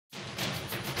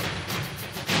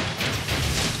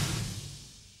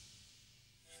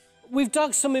We've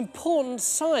dug some important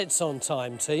sites on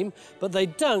Time Team, but they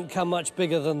don't come much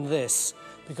bigger than this,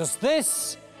 because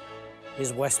this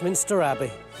is Westminster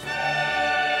Abbey.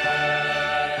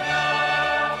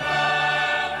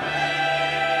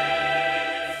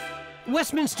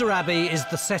 Westminster Abbey is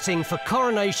the setting for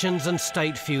coronations and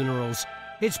state funerals.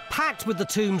 It's packed with the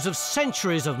tombs of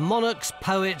centuries of monarchs,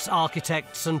 poets,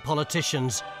 architects and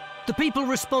politicians, the people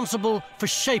responsible for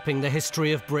shaping the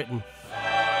history of Britain.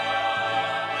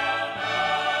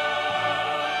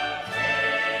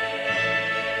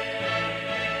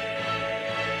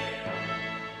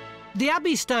 The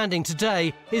Abbey standing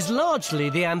today is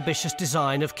largely the ambitious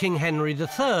design of King Henry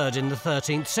III in the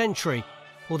 13th century,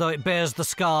 although it bears the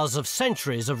scars of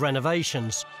centuries of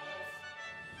renovations.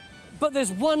 But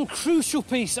there's one crucial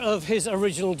piece of his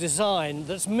original design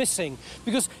that's missing,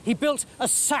 because he built a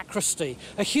sacristy,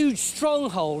 a huge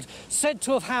stronghold said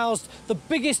to have housed the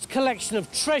biggest collection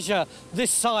of treasure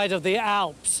this side of the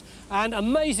Alps. And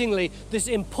amazingly, this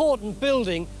important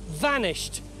building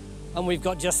vanished, and we've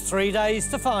got just 3 days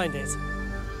to find it.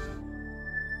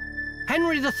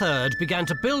 Henry III began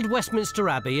to build Westminster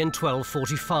Abbey in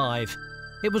 1245.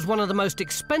 It was one of the most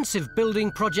expensive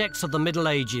building projects of the Middle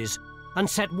Ages and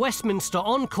set Westminster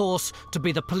on course to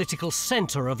be the political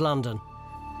centre of London.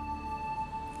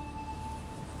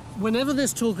 Whenever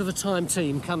there's talk of a Time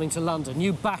Team coming to London,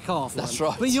 you back off. That's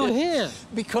right. But you're here.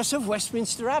 Because of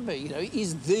Westminster Abbey, you know, it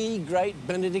is the great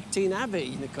Benedictine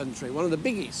Abbey in the country, one of the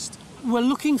biggest. We're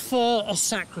looking for a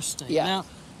sacristy. Yeah. Now,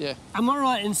 yeah. Am I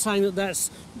right in saying that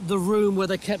that's the room where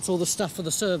they kept all the stuff for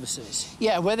the services?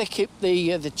 Yeah, where they kept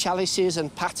the chalices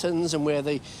and patens, and where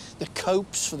the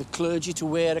copes for the clergy to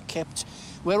wear are kept,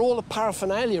 where all the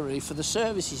paraphernalia really for the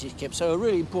services is kept, so a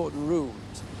really important room.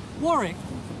 Warwick,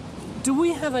 do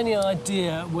we have any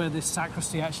idea where this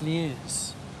sacristy actually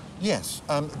is? Yes,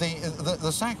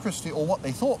 the sacristy, or what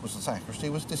they thought was the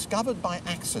sacristy, was discovered by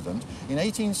accident in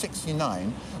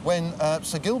 1869 when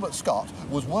Sir Gilbert Scott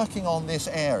was working on this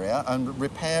area and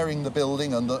repairing the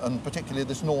building and particularly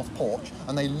this north porch,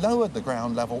 and they lowered the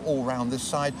ground level all round this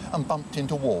side and bumped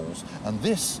into walls. And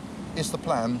this is the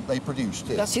plan they produced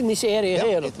here. That's in this area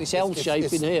here, look, this L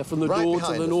shape in here, from the right door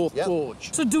to the north Yep. porch.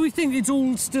 So do we think it's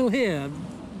all still here,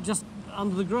 just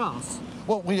under the grass?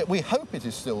 Well, we hope it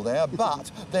is still there,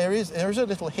 but there is a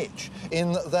little hitch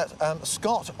in that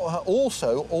Scott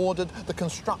also ordered the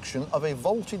construction of a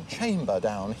vaulted chamber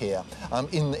down here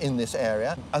in this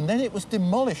area, and then it was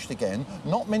demolished again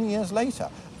not many years later.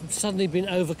 We've suddenly been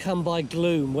overcome by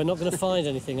gloom. We're not going to find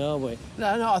anything, are we?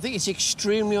 No, I think it's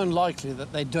extremely unlikely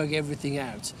that they dug everything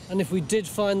out. And if we did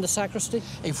find the sacristy?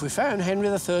 If we found Henry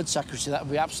III's sacristy, that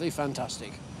would be absolutely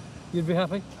fantastic. You'd be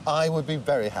happy? I would be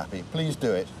very happy. Please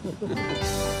do it.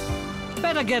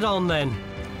 Better get on then.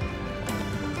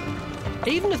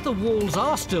 Even if the walls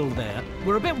are still there,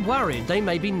 we're a bit worried they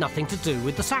may be nothing to do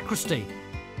with the sacristy.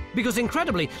 Because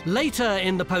incredibly, later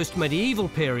in the post-medieval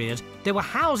period, there were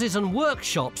houses and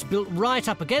workshops built right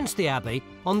up against the abbey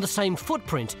on the same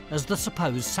footprint as the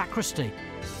supposed sacristy.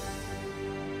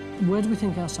 Where do we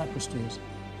think our sacristy is?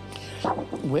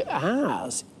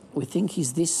 Ours, we think,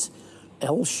 is this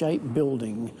L-shaped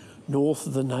building north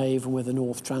of the nave and where the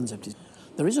north transept is.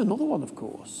 There is another one, of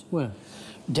course. Where?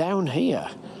 Down here.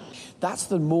 That's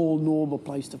the more normal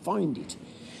place to find it.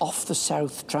 Off the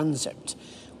south transept,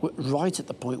 right at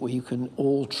the point where you can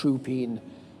all troop in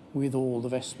with all the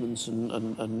vestments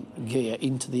and gear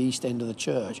into the east end of the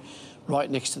church, right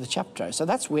next to the chapter. So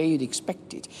that's where you'd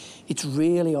expect it. It's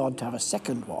really odd to have a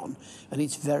second one, and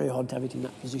it's very odd to have it in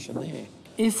that position there.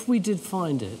 If we did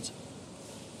find it,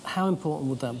 how important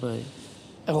would that be?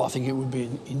 Oh, I think it would be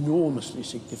enormously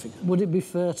significant. Would it be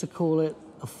fair to call it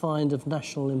a find of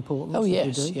national importance? Oh,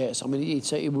 yes, yes. I mean,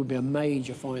 it would be a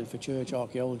major find for church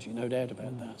archaeology, no doubt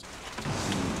about that.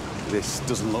 This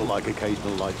doesn't look like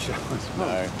occasional light shows.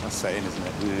 No, that's saying, isn't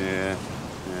it? Yeah.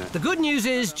 The good news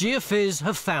is Geophys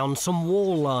have found some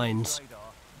wall lines.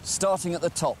 Starting at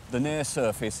the top, the near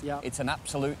surface, it's an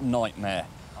absolute nightmare.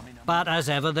 But as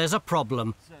ever, there's a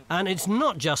problem. And it's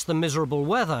not just the miserable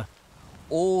weather.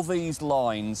 All these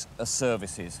lines are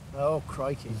services. Oh,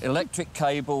 crikey. Electric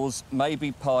cables,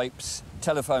 maybe pipes,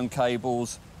 telephone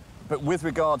cables. But with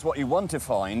regards what you want to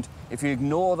find, if you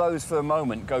ignore those for a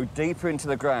moment, go deeper into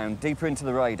the ground, deeper into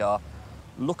the radar,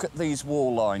 look at these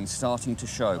wall lines starting to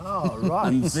show. Oh, right.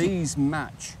 And these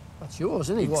match. That's yours,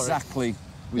 isn't it, Warwick? Exactly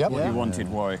with what you wanted,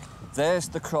 Warwick. There's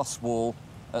the cross wall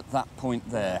at that point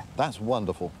there. That's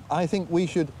wonderful. I think we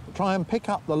should try and pick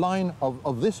up the line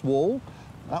of this wall,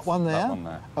 that one there. That one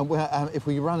there. And if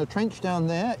we run a trench down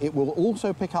there, it will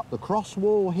also pick up the cross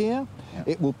wall here.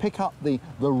 It will pick up the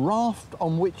raft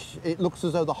on which it looks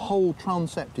as though the whole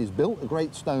transept is built, a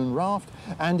great stone raft,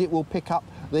 and it will pick up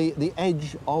the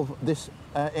edge of this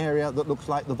area that looks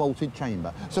like the vaulted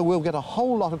chamber. So we'll get a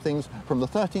whole lot of things from the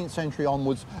 13th century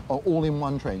onwards, all in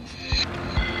one trench.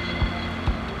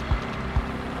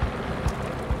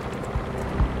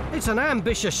 It's an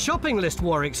ambitious shopping list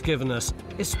Warwick's given us,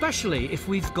 especially if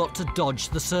we've got to dodge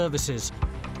the services.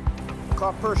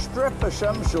 Copper strip of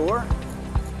some sort.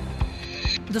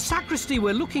 The sacristy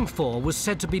we're looking for was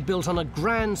said to be built on a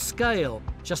grand scale,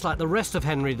 just like the rest of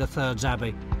Henry III's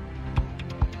abbey.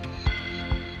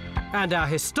 And our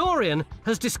historian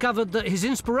has discovered that his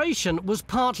inspiration was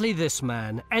partly this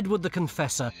man, Edward the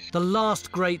Confessor, the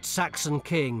last great Saxon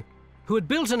king, who had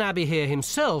built an abbey here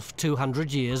himself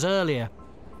 200 years earlier.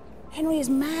 Henry is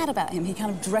mad about him. He kind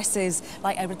of dresses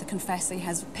like Edward the Confessor. He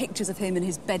has pictures of him in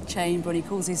his bedchamber and he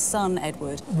calls his son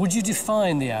Edward. Would you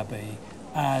define the abbey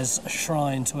as a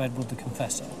shrine to Edward the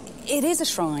Confessor? It is a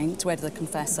shrine to Edward the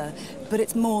Confessor, but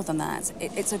it's more than that.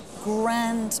 It's a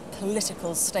grand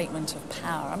political statement of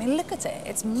power. I mean, look at it.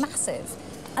 It's massive.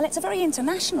 And it's a very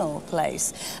international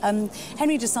place.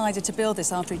 Henry decided to build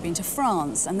this after he'd been to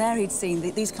France, and there he'd seen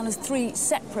these kind of three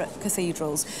separate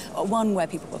cathedrals, one where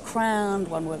people were crowned,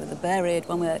 one where they were buried,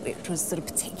 one where it was sort of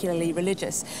particularly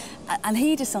religious. And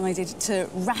he decided to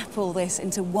wrap all this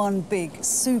into one big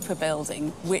super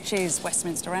building, which is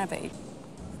Westminster Abbey.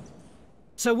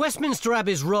 So Westminster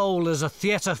Abbey's role as a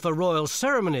theatre for royal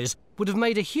ceremonies would have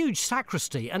made a huge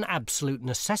sacristy an absolute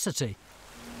necessity.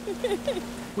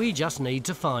 We just need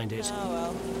to find it. Oh,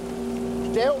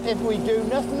 well. Still, if we do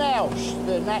nothing else,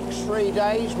 the next 3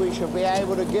 days we shall be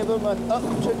able to give them an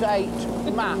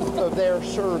up-to-date map of their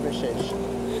services.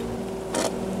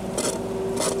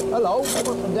 Hello,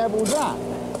 what the devil's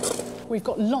that? We've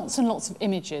got lots and lots of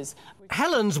images.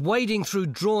 Helen's wading through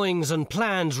drawings and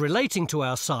plans relating to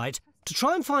our site to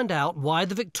try and find out why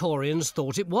the Victorians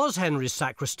thought it was Henry's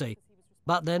sacristy,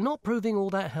 but they're not proving all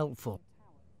that helpful.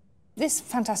 This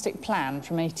fantastic plan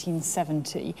from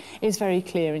 1870 is very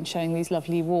clear in showing these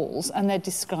lovely walls, and they're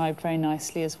described very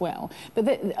nicely as well. But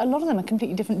a lot of them are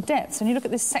completely different depths. When you look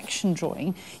at this section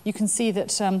drawing, you can see that,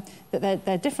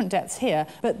 they're different depths here,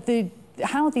 but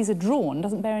how these are drawn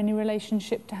doesn't bear any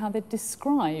relationship to how they're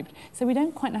described. So we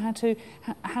don't quite know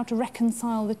how to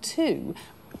reconcile the two.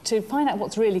 To find out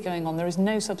what's really going on, there is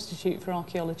no substitute for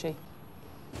archaeology.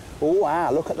 Oh,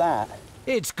 wow, look at that.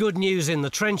 It's good news in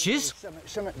the trenches.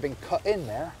 Something been cut in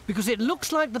there. Because it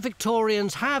looks like the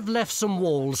Victorians have left some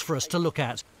walls for us to look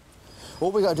at.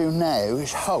 What we got to do now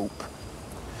is hope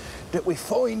that we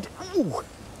find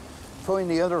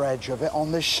the other edge of it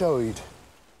on this side.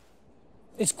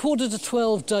 It's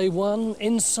 11:45 day one.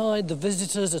 Inside, the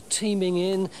visitors are teeming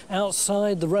in.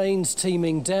 Outside, the rain's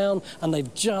teeming down, and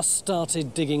they've just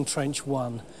started digging trench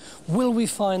one. Will we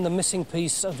find the missing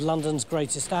piece of London's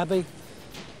greatest abbey?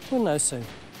 We'll know soon.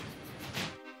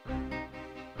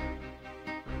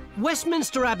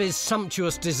 Westminster Abbey's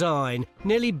sumptuous design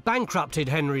nearly bankrupted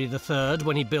Henry III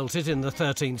when he built it in the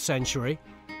 13th century.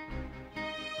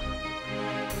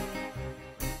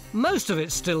 Most of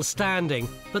it's still standing,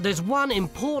 but there's one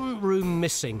important room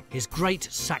missing, his great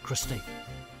sacristy.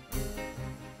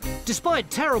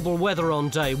 Despite terrible weather on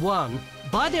day one,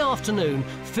 by the afternoon,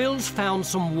 Phil's found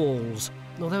some walls,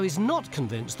 although he's not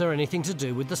convinced they're anything to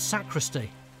do with the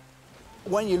sacristy.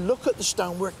 When you look at the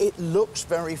stonework, it looks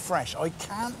very fresh. I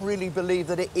can't really believe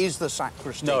that it is the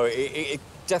sacristy. No, it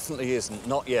definitely isn't,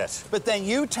 not yet. But then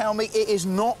you tell me it is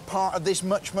not part of this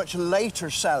much, much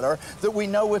later cellar that we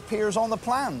know appears on the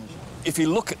plans. If you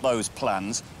look at those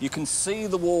plans, you can see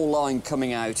the wall line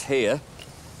coming out here.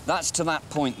 That's to that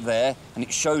point there, and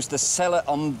it shows the cellar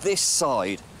on this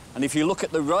side. And if you look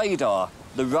at the radar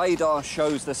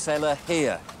shows the cellar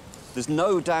here. There's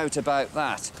no doubt about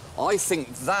that. I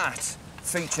think that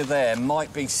feature there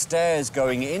might be stairs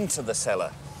going into the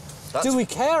cellar. Do we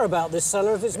care about this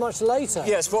cellar if it's much later?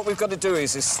 Yes, what we've got to do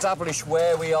is establish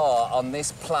where we are on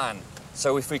this plan.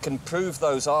 So if we can prove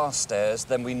those are stairs,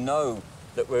 then we know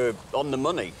that we're on the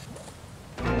money.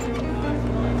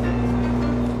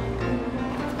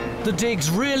 The dig's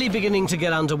really beginning to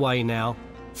get underway now.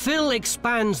 Phil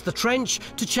expands the trench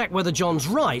to check whether John's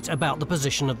right about the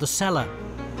position of the cellar.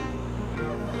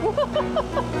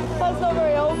 That's not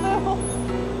very old, Phil.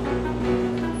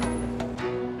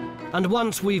 And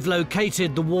once we've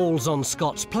located the walls on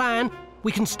Scott's plan,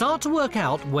 we can start to work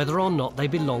out whether or not they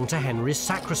belong to Henry's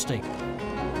sacristy.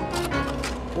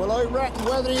 Well, I reckon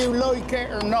whether you like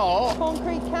it or not...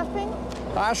 Concrete capping?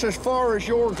 That's as far as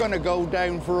you're going to go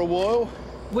down for a while.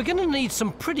 We're going to need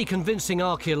some pretty convincing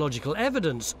archaeological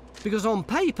evidence, because on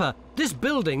paper, this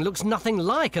building looks nothing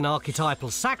like an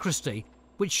archetypal sacristy,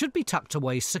 which should be tucked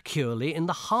away securely in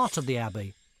the heart of the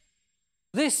abbey.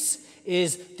 This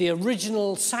is the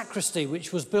original sacristy,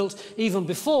 which was built even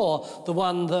before the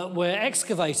one that we're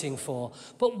excavating for.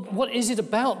 But what is it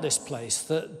about this place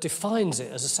that defines it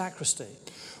as a sacristy?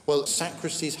 Well,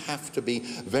 sacristies have to be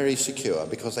very secure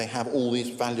because they have all these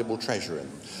valuable treasure in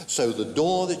them. So the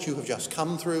door that you have just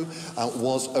come through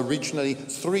was originally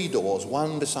 3 doors,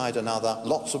 one beside another,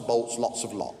 lots of bolts, lots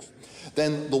of locks.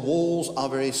 Then the walls are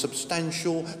very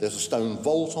substantial. There's a stone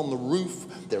vault on the roof.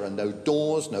 There are no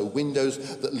doors, no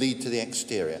windows that lead to the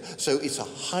exterior. So it's a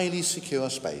highly secure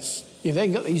space. You've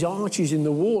then got these arches in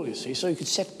the wall, you see, so you could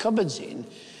set cupboards in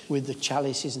with the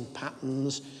chalices and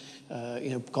patterns,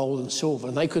 gold and silver,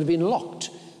 and they could have been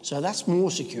locked. So that's more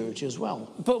security as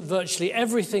well. But virtually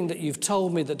everything that you've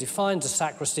told me that defines a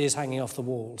sacristy is hanging off the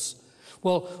walls.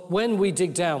 Well, when we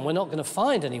dig down, we're not going to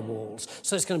find any walls,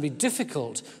 so it's going to be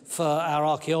difficult for our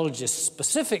archaeologists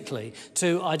specifically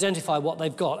to identify what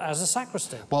they've got as a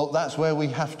sacristy. Well, that's where we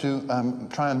have to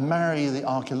try and marry the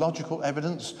archaeological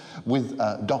evidence with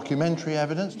documentary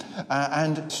evidence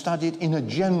and study it in a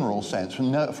general sense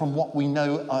from what we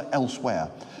know elsewhere.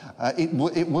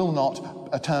 It will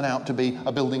not turn out to be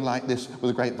a building like this with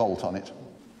a great vault on it.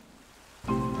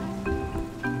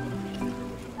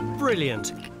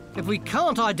 Brilliant. If we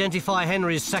can't identify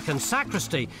Henry's second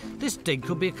sacristy, this dig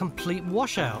could be a complete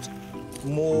washout.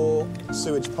 More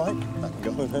sewage pipe. That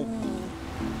can go, I think.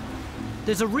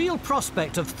 There's a real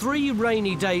prospect of 3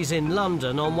 rainy days in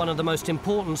London on one of the most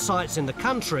important sites in the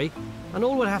country, and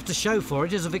all we'll have to show for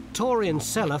it is a Victorian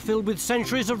cellar filled with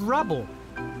centuries of rubble.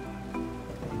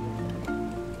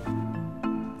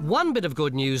 One bit of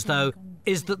good news, though,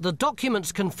 is that the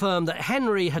documents confirm that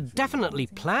Henry had definitely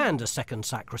planned a second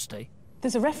sacristy.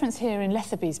 There's a reference here in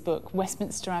Lethaby's book,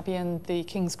 Westminster Abbey and the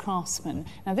King's Craftsman.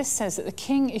 Now, this says that the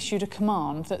King issued a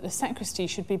command that the sacristy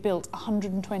should be built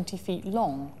 120 feet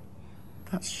long.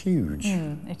 That's huge.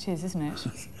 It is, isn't it?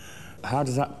 How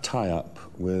does that tie up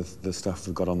with the stuff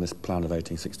we've got on this plan of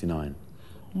 1869?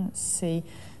 Let's see.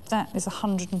 That is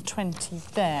 120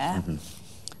 there.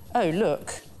 Oh,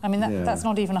 look. I mean, that's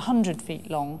not even 100 feet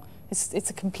long.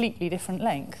 It's a completely different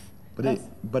length.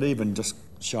 But even just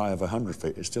shy of 100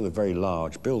 feet, it's still a very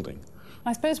large building.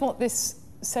 I suppose what this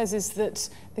says is that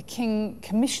the King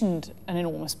commissioned an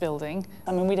enormous building.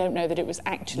 I mean, we don't know that it was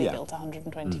actually built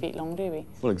 120 feet long, do we?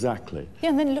 Well, exactly. Yeah,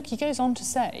 and then, look, he goes on to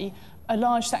say, a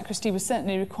large sacristy was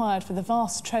certainly required for the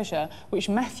vast treasure which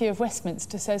Matthew of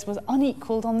Westminster says was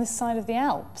unequalled on this side of the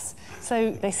Alps.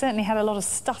 So they certainly had a lot of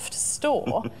stuff to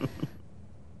store.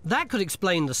 That could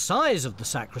explain the size of the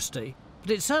sacristy,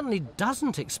 but it certainly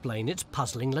doesn't explain its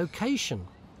puzzling location.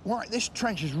 Right, this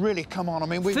trench has really come on. I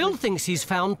mean, Phil thinks he's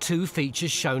found 2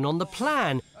 features shown on the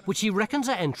plan, which he reckons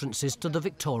are entrances to the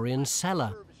Victorian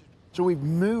cellar. So we've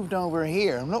moved over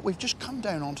here, and look, we've just come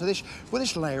down onto this with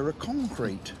this layer of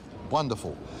concrete.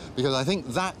 Wonderful, because I think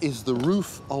that is the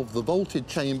roof of the vaulted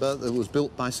chamber that was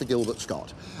built by Sir Gilbert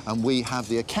Scott. And we have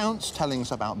the accounts telling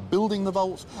us about building the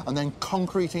vaults and then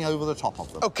concreting over the top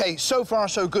of them. OK, so far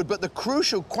so good, but the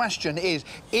crucial question is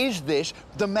this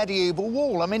the medieval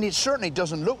wall? I mean, it certainly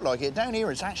doesn't look like it. Down here,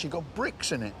 it's actually got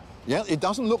bricks in it. Yeah, it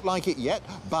doesn't look like it yet,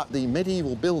 but the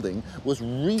medieval building was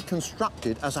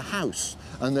reconstructed as a house,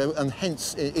 and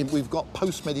hence we've got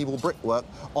post-medieval brickwork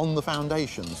on the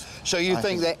foundations. So you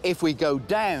think that if we go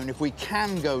down, if we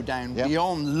can go down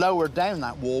beyond, lower down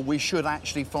that wall, we should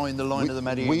actually find the line of the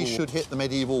medieval wall? We should hit the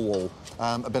medieval wall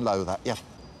below that, yeah.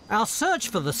 Our search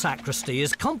for the sacristy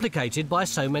is complicated by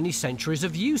so many centuries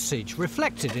of usage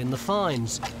reflected in the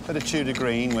finds. Bit of Tudor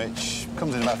green, which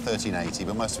comes in about 1380,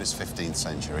 but most of it's 15th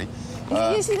century. Is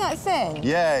it usually that thin?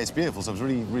 Yeah, it's beautiful. So it's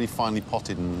really, really finely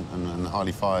potted and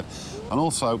highly fired. And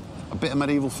also a bit of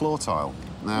medieval floor tile.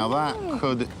 Now, that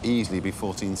could easily be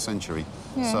 14th century.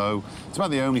 Yeah. So it's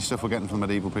about the only stuff we're getting from the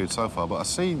medieval period so far, but I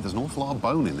see there's an awful lot of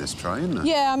bone in this tray, isn't there?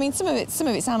 Yeah, I mean, some of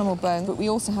it's animal bone, but we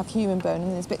also have human bone,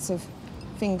 and there's bits of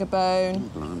finger bone,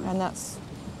 and that's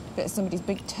a bit of somebody's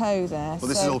big toe there. Well,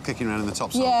 this is all kicking around in the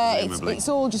topsoil, presumably. It's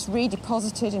all just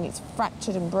redeposited, and it's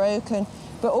fractured and broken.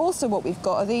 But also what we've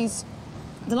got are they're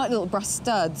like little brass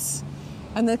studs,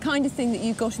 and the kind of thing that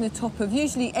you got in the top of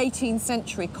usually 18th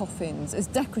century coffins as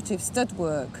decorative stud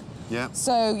work. Yeah.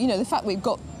 So, you know, the fact we've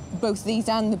got both these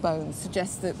and the bones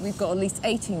suggests that we've got at least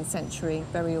 18th century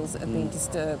burials that have been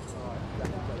disturbed.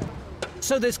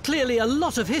 So there's clearly a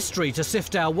lot of history to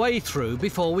sift our way through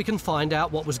before we can find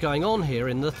out what was going on here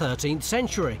in the 13th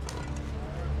century.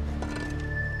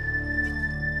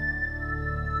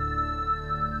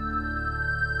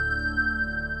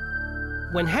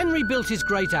 When Henry built his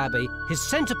great abbey, his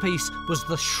centrepiece was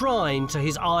the shrine to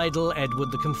his idol Edward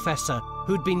the Confessor,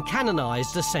 who'd been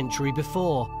canonised a century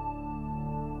before.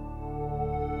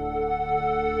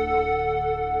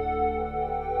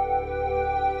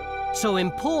 So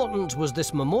important was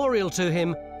this memorial to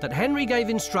him that Henry gave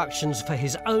instructions for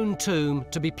his own tomb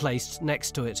to be placed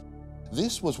next to it.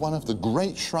 This was one of the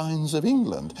great shrines of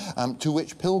England, to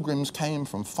which pilgrims came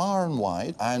from far and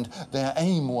wide, and their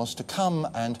aim was to come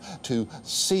and to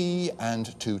see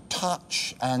and to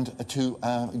touch and to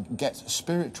get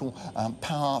spiritual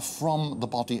power from the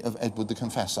body of Edward the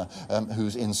Confessor,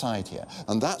 who's inside here.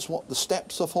 And that's what the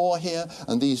steps are for here,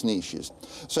 and these niches.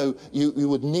 So you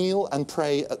would kneel and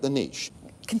pray at the niche.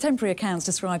 Contemporary accounts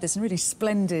describe this in really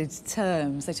splendid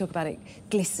terms. They talk about it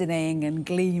glistening and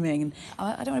gleaming.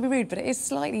 I don't want to be rude, but it is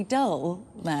slightly dull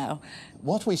now.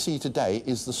 What we see today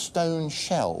is the stone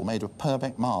shell made of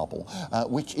Purbeck marble,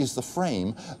 which is the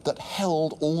frame that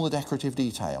held all the decorative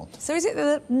detail. So is it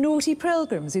the naughty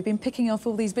pilgrims who've been picking off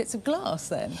all these bits of glass,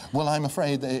 then? Well, I'm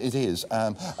afraid that it is.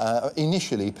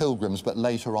 Initially pilgrims, but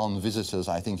later on visitors,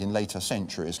 I think, in later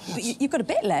centuries. But you've got a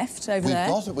bit left over there.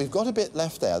 We've got a bit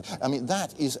left there. I mean,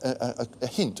 that is a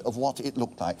hint of what it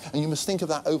looked like. And you must think of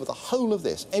that over the whole of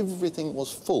this. Everything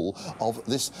was full of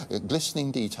this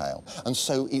glistening detail. And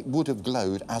so it would have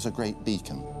glowed as a great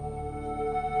beacon.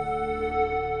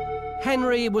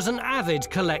 Henry was an avid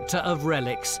collector of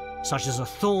relics, such as a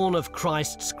thorn of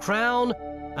Christ's crown,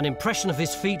 an impression of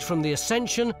his feet from the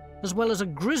Ascension, as well as a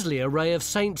grisly array of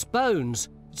saints' bones.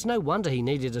 It's no wonder he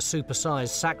needed a supersized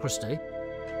sacristy.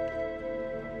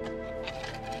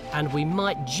 And we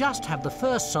might just have the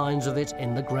first signs of it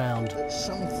in the ground.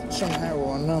 Somehow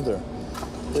or another,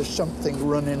 there's something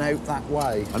running out that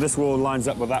way. And this wall lines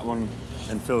up with that one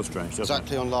in Phil Strange, doesn't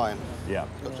Exactly on line. Yeah.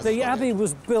 The Abbey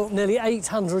was built nearly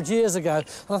 800 years ago, and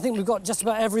I think we've got just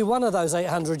about every one of those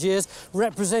 800 years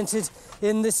represented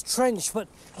in this trench. But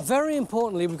very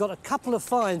importantly, we've got a couple of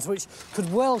finds which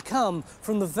could well come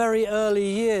from the very early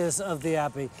years of the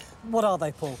Abbey. What are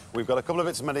they, Paul? We've got a couple of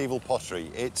bits of medieval pottery.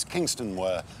 It's Kingston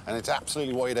ware, and it's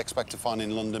absolutely what you'd expect to find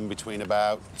in London between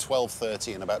about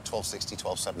 1230 and about 1260,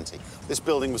 1270. This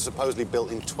building was supposedly built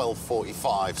in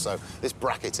 1245, so this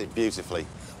brackets it beautifully.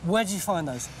 Where did you find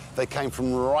those? They came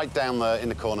from right down there in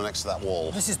the corner next to that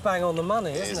wall. This is bang on the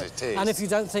money, isn't it? It is. And if you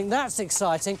don't think that's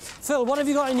exciting, Phil, what have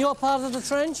you got in your part of the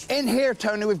trench? In here,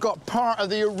 Tony, we've got part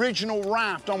of the original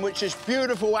raft on which this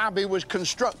beautiful abbey was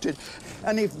constructed.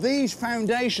 And if these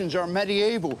foundations are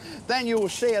medieval, then you will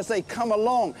see as they come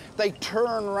along, they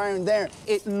turn around there.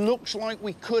 It looks like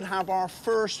we could have our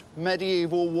first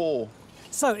medieval wall.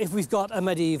 So if we've got a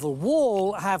medieval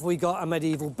wall, have we got a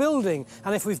medieval building?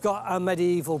 And if we've got a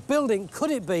medieval building,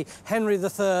 could it be Henry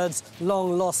III's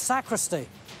long-lost sacristy?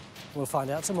 We'll find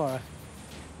out tomorrow.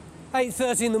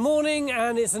 8:30 in the morning,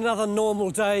 and it's another normal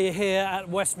day here at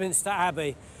Westminster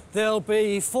Abbey. There'll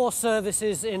be 4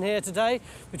 services in here today,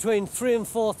 between 3,000 and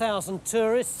 4,000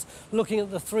 tourists looking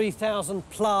at the 3,000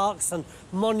 plaques and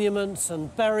monuments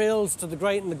and burials to the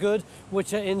great and the good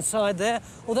which are inside there.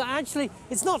 Although actually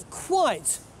it's not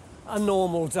quite a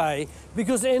normal day,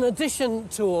 because in addition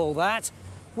to all that,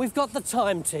 we've got the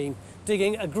time team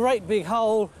digging a great big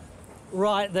hole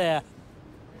right there.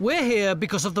 We're here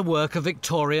because of the work of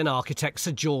Victorian architect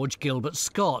Sir George Gilbert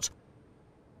Scott.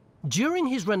 During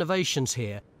his renovations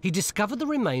here, he discovered the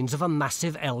remains of a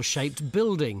massive L-shaped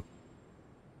building.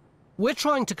 We're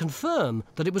trying to confirm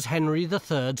that it was Henry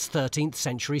III's 13th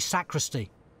century sacristy.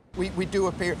 We do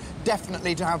appear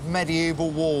definitely to have medieval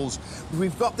walls.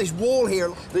 We've got this wall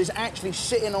here that is actually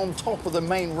sitting on top of the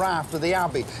main raft of the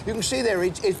abbey. You can see there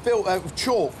it's built out of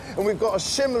chalk, and we've got a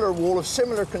similar wall of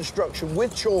similar construction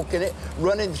with chalk in it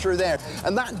running through there.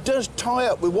 And that does tie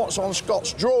up with what's on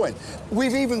Scott's drawing.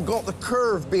 We've even got the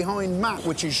curve behind Matt,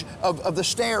 which is of the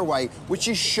stairway, which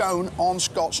is shown on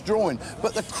Scott's drawing.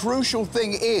 But the crucial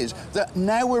thing is that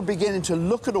now we're beginning to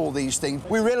look at all these things,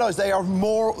 we realise they are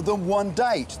more than one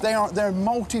date. They're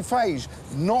multi-phase,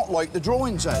 not like the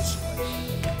drawing says.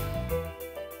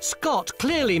 Scott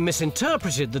clearly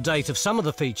misinterpreted the date of some of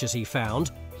the features he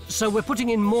found, so we're putting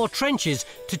in more trenches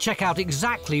to check out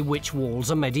exactly which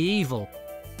walls are medieval.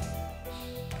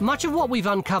 Much of what we've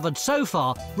uncovered so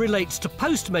far relates to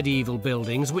post-medieval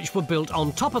buildings which were built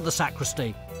on top of the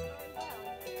sacristy.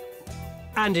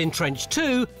 And in Trench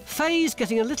 2, Faye's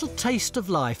getting a little taste of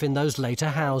life in those later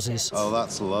houses. Oh,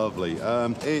 that's lovely.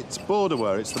 It's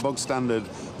borderware. It's the bog standard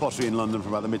pottery in London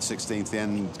from about the mid-16th, the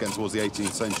end, getting towards the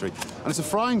 18th century. And it's a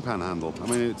frying pan handle. I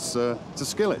mean, it's a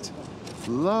skillet.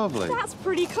 Lovely. That's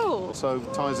pretty cool. Also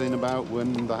ties in about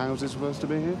when the house is supposed to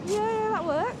be here. Yeah, that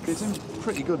works. It's in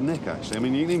pretty good nick, actually. I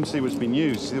mean, you can even see what's been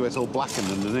used. See where it's all blackened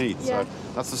underneath. Yeah. So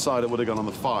that's the side that would have gone on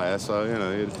the fire. So, you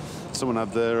know, someone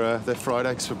had their fried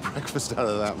eggs for breakfast out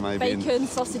of that, maybe. Bacon,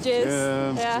 sausages.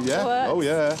 Yeah. Works. Oh,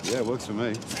 yeah. Yeah, it works for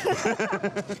me.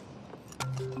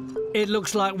 It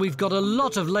looks like we've got a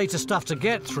lot of later stuff to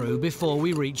get through before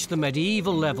we reach the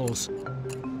medieval levels.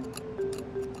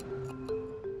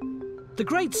 The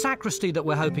great sacristy that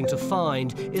we're hoping to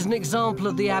find is an example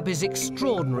of the Abbey's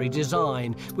extraordinary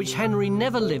design, which Henry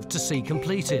never lived to see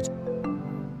completed.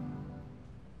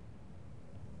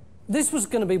 This was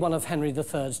going to be one of Henry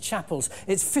III's chapels.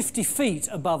 It's 50 feet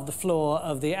above the floor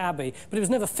of the Abbey, but it was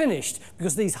never finished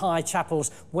because these high chapels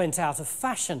went out of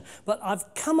fashion. But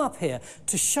I've come up here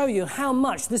to show you how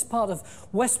much this part of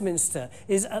Westminster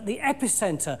is at the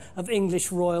epicentre of English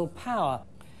royal power.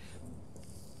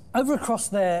 Over across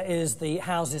there is the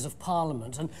Houses of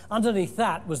Parliament, and underneath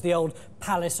that was the old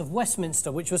Palace of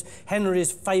Westminster, which was Henry's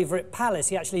favourite palace.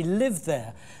 He actually lived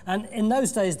there. And in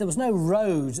those days, there was no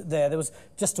road there. There was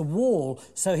just a wall.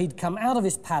 So he'd come out of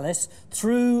his palace,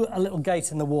 through a little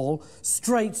gate in the wall,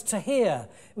 straight to here.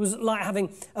 It was like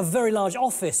having a very large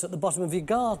office at the bottom of your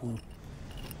garden.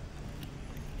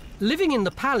 Living in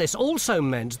the palace also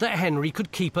meant that Henry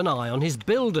could keep an eye on his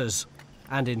builders.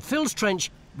 And in Phil's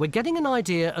Trench, we're getting an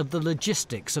idea of the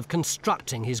logistics of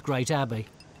constructing his great abbey.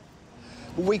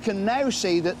 We can now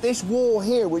see that this wall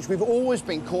here, which we've always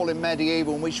been calling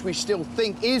medieval and which we still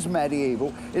think is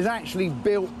medieval, is actually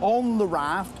built on the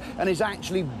raft and is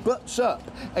actually butts up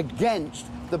against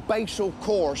the basal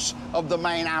course of the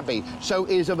main abbey. So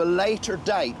it is of a later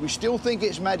date. We still think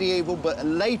it's medieval, but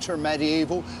later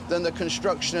medieval than the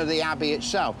construction of the abbey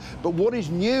itself. But what is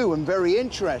new and very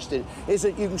interesting is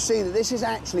that you can see that this is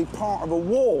actually part of a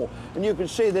wall, and you can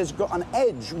see there's got an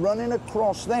edge running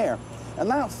across there. And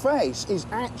that face is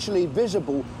actually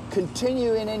visible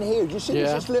continuing in here. Do you see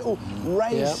there's this little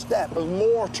raised step of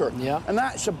mortar? Yeah. And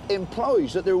that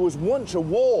implies that there was once a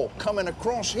wall coming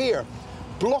across here,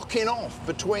 blocking off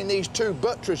between these two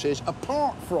buttresses,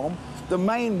 apart from the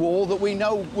main wall that we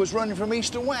know was running from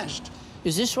east to west.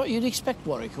 Is this what you'd expect,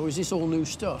 Warwick, or is this all new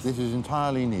stuff? This is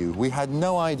entirely new. We had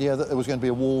no idea that there was going to be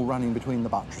a wall running between the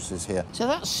buttresses here. So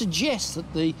that suggests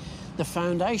that the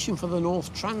foundation for the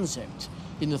north transept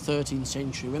in the 13th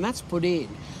century, when that's put in,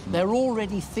 they're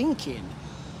already thinking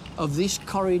of this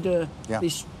corridor,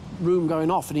 this room going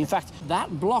off. And in fact,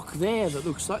 that block there that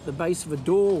looks like the base of a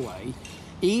doorway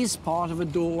is part of a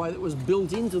doorway that was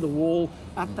built into the wall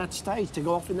at that stage to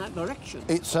go off in that direction.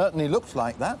 It certainly looks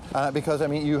like that, because, I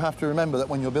mean, you have to remember that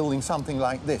when you're building something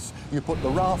like this, you put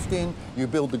the raft in, you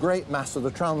build the great mass of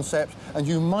the transept, and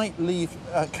you might leave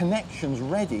connections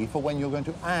ready for when you're going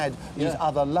to add these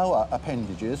other lower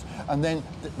appendages, and then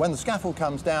when the scaffold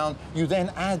comes down, you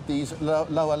then add these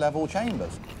lower level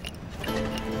chambers.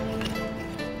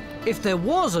 If there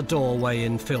was a doorway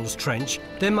in Phil's Trench,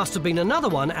 there must have been another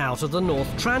one out of the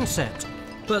north transept.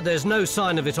 But there's no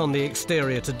sign of it on the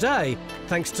exterior today,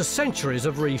 thanks to centuries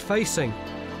of refacing.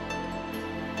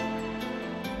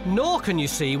 Nor can you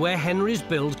see where Henry's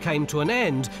build came to an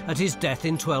end at his death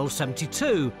in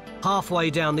 1272, halfway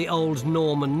down the old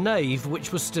Norman nave,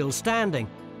 which was still standing.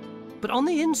 But on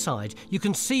the inside, you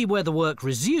can see where the work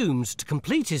resumed to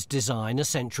complete his design a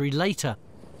century later.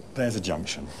 There's a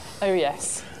junction. Oh,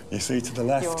 yes. You see to the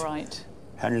left, You're right.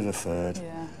 Henry III,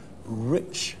 Yeah.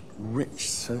 rich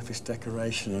surface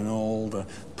decoration and all the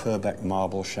Purbeck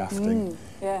marble shafting.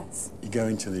 Yes. You go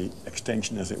into the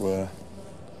extension, as it were,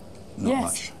 not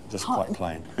much, just quite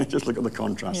plain. Just look at the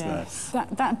contrast there.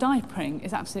 That die-pring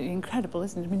is absolutely incredible,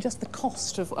 isn't it? I mean, just the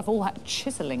cost of all that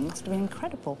chiselling must have been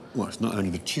incredible. Well, it's not only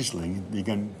the chiselling, you're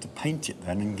going to paint it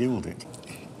then and gild it.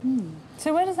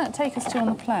 So where does that take us to on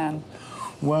the plan?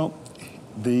 Well,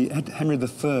 the Henry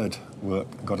III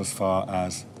work got as far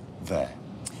as there.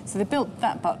 So they built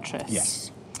that buttress?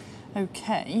 Yes.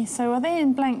 OK, so are they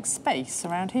in blank space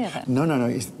around here, then? No.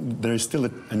 There is still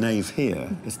a nave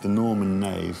here. It's the Norman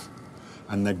nave,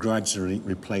 and they're gradually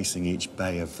replacing each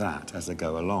bay of that as they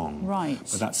go along. Right.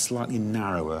 But that's slightly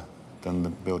narrower than the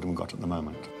building we've got at the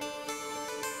moment.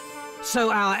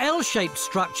 So our L-shaped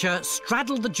structure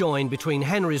straddled the join between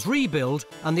Henry's rebuild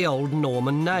and the old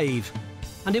Norman nave.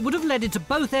 And it would have led into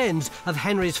both ends of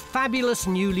Henry's fabulous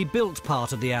newly built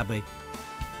part of the abbey.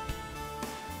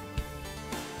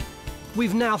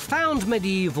 We've now found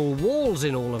medieval walls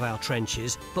in all of our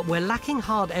trenches, but we're lacking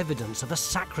hard evidence of a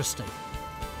sacristy.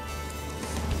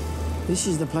 This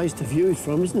is the place to view it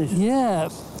from, isn't it? Yeah,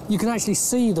 you can actually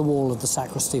see the wall of the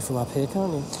sacristy from up here,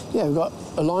 can't you? Yeah, we've got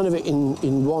a line of it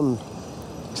in one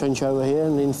trench over here,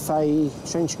 and in Fay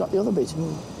trench got the other bit.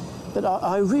 But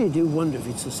I really do wonder if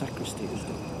it's a sacristy as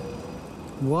well.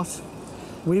 What?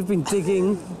 We've been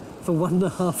digging for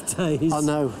 1.5 days. I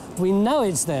know. We know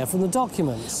it's there from the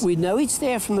documents. We know it's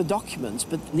there from the documents,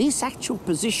 but this actual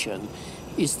position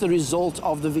is the result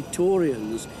of the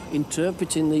Victorians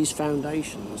interpreting these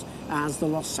foundations as the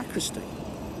lost sacristy.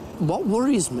 What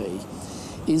worries me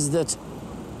is that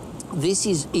this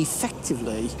is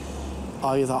effectively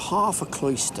either half a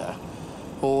cloister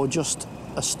or just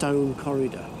a stone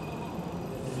corridor.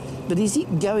 But is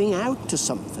it going out to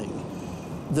something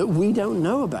that we don't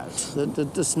know about,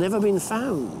 that's never been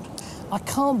found? I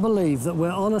can't believe that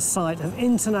we're on a site of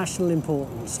international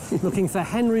importance looking for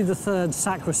Henry III's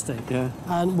sacristy,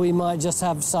 and we might just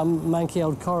have some manky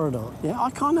old corridor. Yeah, I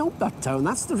can't help that, Tone.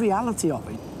 That's the reality of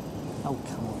it. Oh,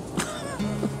 come on.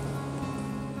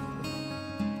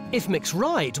 If Mick's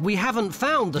right, we haven't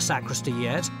found the sacristy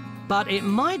yet, but it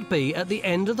might be at the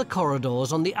end of the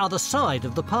corridors on the other side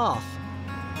of the path.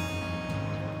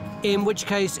 In which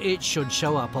case it should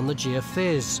show up on the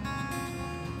geophys.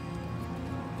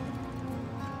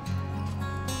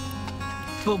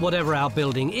 But whatever our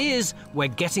building is, we're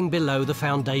getting below the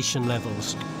foundation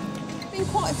levels. There's been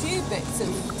quite a few bits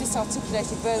of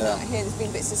disarticulated bone out here. There's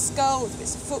been bits of skull,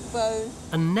 bits of foot bone.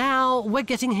 And now we're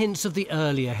getting hints of the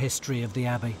earlier history of the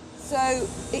Abbey. So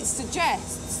it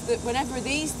suggests that whenever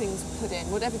these things were put in,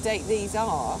 whatever date these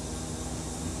are,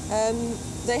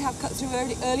 they have cut through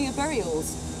earlier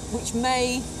burials, which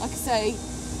may, like I say,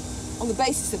 on the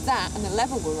basis of that and the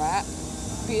level we're at,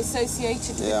 be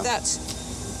associated with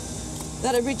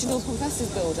that original confessor's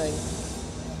building.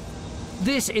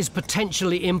 This is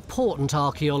potentially important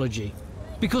archaeology,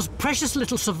 because precious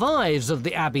little survives of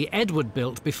the abbey Edward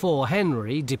built before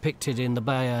Henry, depicted in the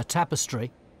Bayeux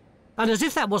tapestry. And as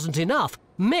if that wasn't enough,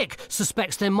 Mick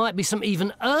suspects there might be some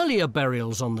even earlier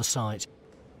burials on the site.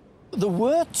 There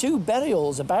were 2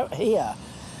 burials about here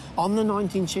on the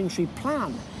 19th century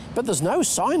plan, but there's no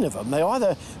sign of them. They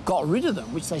either got rid of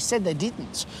them, which they said they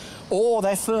didn't, or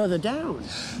they're further down.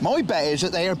 My bet is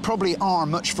that they probably are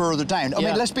much further down. I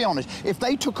mean, let's be honest, if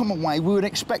they took them away, we would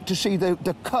expect to see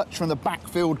the cuts from the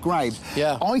backfilled graves.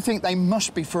 Yeah. I think they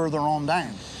must be further on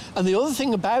down. And the other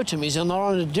thing about them is they're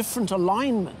on a different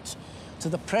alignment to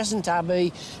the present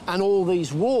abbey and all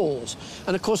these walls.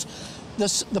 And of course,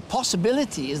 the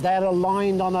possibility is they're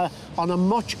aligned on a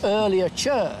much earlier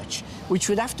church, which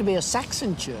would have to be a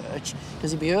Saxon church,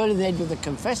 because it'd be earlier than Edward the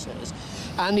Confessor's.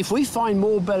 And if we find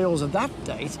more burials of that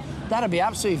date, that'd be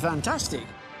absolutely fantastic.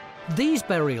 These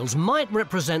burials might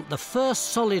represent the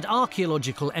first solid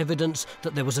archaeological evidence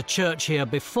that there was a church here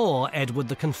before Edward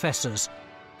the Confessor's,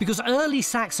 because early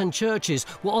Saxon churches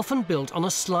were often built on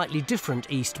a slightly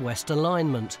different east-west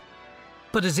alignment.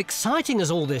 But as exciting as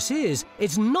all this is,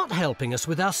 it's not helping us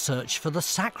with our search for the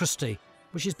sacristy,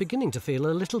 which is beginning to feel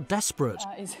a little desperate.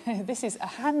 This is a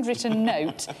handwritten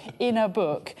note in a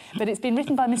book, but it's been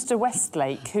written by Mr.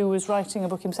 Westlake, who was writing a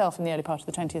book himself in the early part of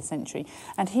the 20th century,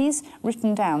 and he's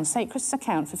written down sacrist's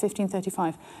account for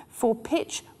 1535 for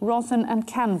pitch, rosin and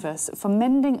canvas for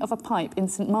mending of a pipe in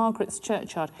St Margaret's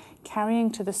churchyard,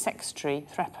 carrying to the sextry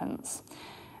 3d.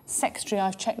 Sextry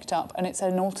I've checked up, and it's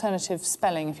an alternative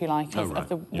spelling, if you like, of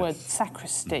the word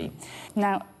sacristy.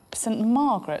 Now, St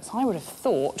Margaret's, I would have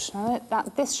thought,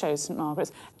 that this shows St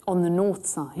Margaret's on the north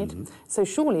side, so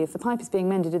surely if the pipe is being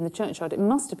mended in the churchyard, it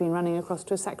must have been running across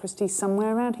to a sacristy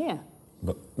somewhere around here.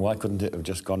 But why couldn't it have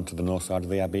just gone to the north side of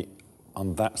the abbey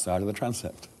on that side of the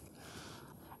transept?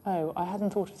 Oh, I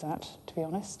hadn't thought of that, to be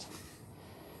honest.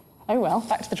 Oh well,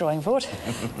 back to the drawing board.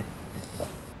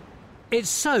 It's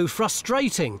so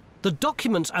frustrating. The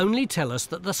documents only tell us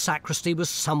that the sacristy was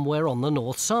somewhere on the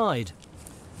north side.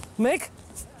 Mick,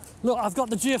 look, I've got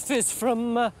the geophys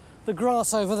from the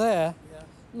grass over there. Yeah.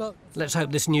 Look. Let's hope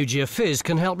this new geophys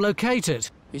can help locate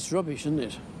it. It's rubbish, isn't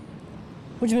it?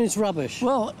 What do you mean it's rubbish?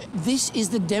 Well, this is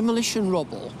the demolition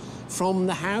rubble from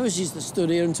the houses that stood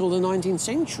here until the 19th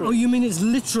century. Oh, you mean it's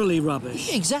literally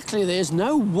rubbish? Exactly. There's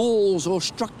no walls or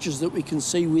structures that we can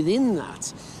see within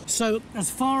that. So, as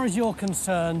far as you're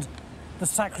concerned, the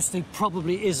sacristy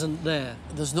probably isn't there.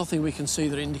 There's nothing we can see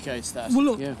that indicates that. Well,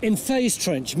 look, in Fay's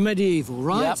Trench, medieval,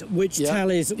 right? Yep. Which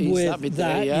tallies with that bit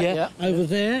there, Over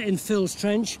there, in Phil's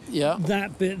Trench,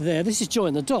 that bit there. This is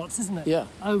join the dots, isn't it? Yeah.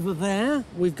 Over there,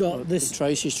 we've got this...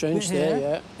 Tracy's Trench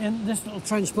there, In this little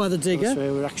trench by the digger. That's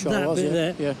where Rackshire that was, bit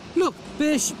there. Yeah. Look,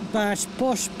 bish, bash,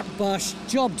 bosh, bash,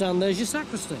 job done, there's your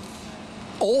sacristy.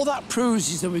 All that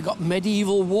proves is that we've got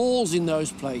medieval walls in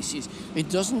those places.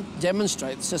 It doesn't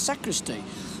demonstrate it's a sacristy.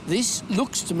 This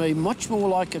looks to me much more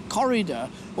like a corridor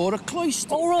or a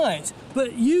cloister. All right,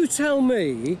 but you tell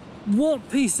me what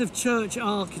piece of church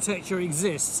architecture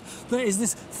exists that is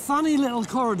this funny little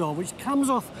corridor which comes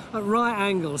off at right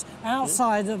angles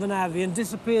outside of an abbey and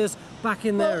disappears back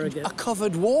in there again? A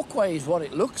covered walkway is what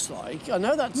it looks like. I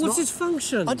know that's What's its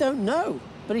function? I don't know,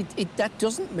 but that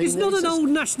doesn't mean... It's not an old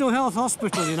National Health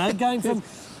Hospital, you know, going from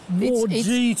Ward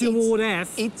G to Ward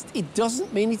F. It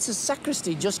doesn't mean it's a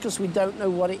sacristy just because we don't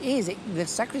know what it is. The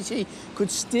sacristy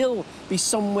could still be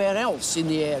somewhere else in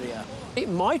the area. It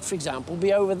might, for example,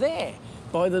 be over there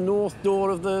by the north door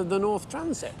of the north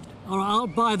transept. All right, I'll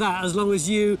buy that as long as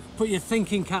you put your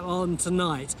thinking cap on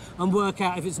tonight and work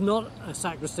out, if it's not a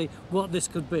sacristy, what this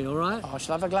could be, all right? I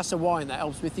shall have a glass of wine. That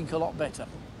helps me think a lot better.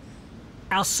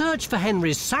 Our search for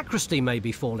Henry's sacristy may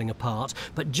be falling apart,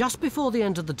 but just before the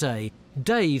end of the day,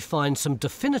 Dave finds some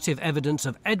definitive evidence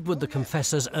of Edward the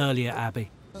Confessor's earlier abbey.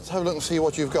 Let's have a look and see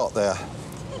what you've got there.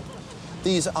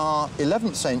 These are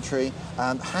 11th century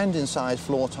hand-inside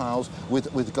floor tiles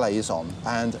with glaze on,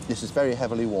 and this is very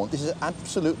heavily worn. This is an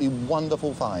absolutely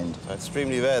wonderful find. So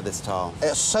extremely rare, this tile.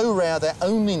 It's so rare, they're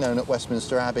only known at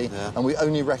Westminster Abbey, and we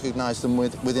only recognise them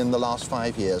within the last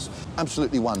 5 years.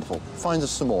 Absolutely wonderful. Find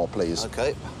us some more, please.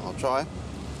 OK, I'll try.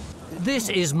 This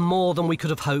is more than we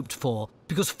could have hoped for,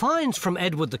 because finds from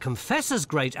Edward the Confessor's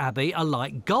great abbey are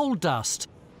like gold dust.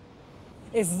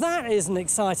 If that isn't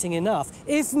exciting enough,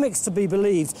 if mixed to be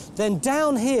believed, then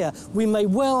down here we may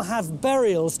well have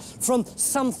burials from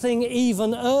something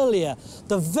even earlier,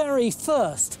 the very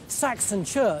first Saxon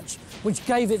church, which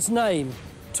gave its name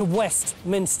to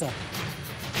Westminster.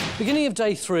 Beginning of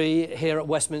day 3 here at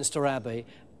Westminster Abbey,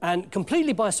 and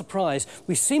completely by surprise,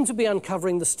 we seem to be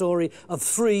uncovering the story of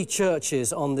 3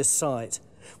 churches on this site.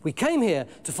 We came here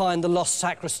to find the lost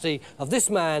sacristy of this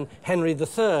man, Henry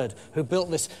III, who built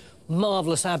this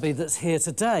marvellous abbey that's here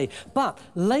today. But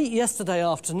late yesterday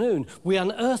afternoon, we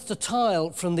unearthed a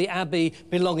tile from the abbey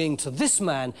belonging to this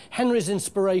man, Henry's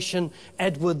inspiration,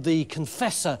 Edward the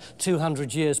Confessor,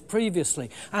 200 years previously.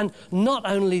 And not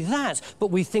only that, but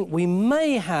we think we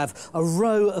may have a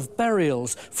row of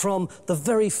burials from the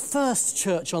very first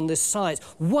church on this site,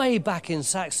 way back in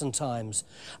Saxon times.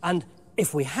 And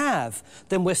if we have,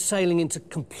 then we're sailing into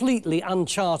completely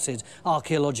uncharted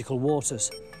archaeological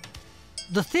waters.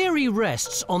 The theory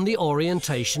rests on the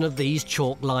orientation of these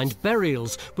chalk-lined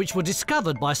burials, which were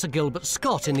discovered by Sir Gilbert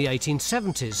Scott in the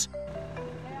 1870s.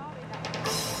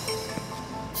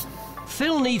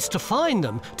 Phil needs to find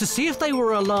them to see if they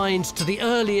were aligned to the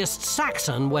earliest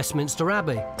Saxon Westminster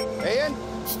Abbey. Ian,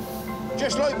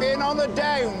 just like being on the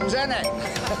Downs, isn't it?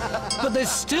 But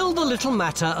there's still the little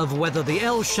matter of whether the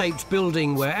L-shaped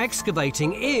building we're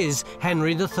excavating is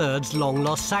Henry III's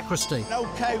long-lost sacristy. No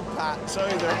cowpats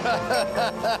either.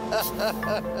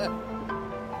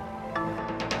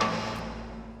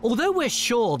 Although we're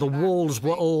sure the walls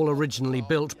were all originally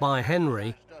built by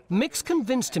Henry, Mick's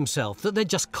convinced himself that they're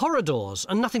just corridors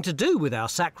and nothing to do with our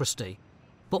sacristy.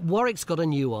 But Warwick's got a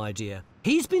new idea.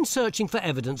 He's been searching for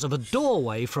evidence of a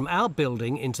doorway from our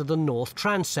building into the north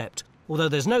transept. Although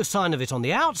there's no sign of it on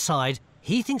the outside,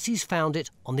 he thinks he's found it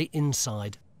on the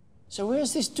inside. So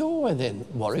where's this doorway then,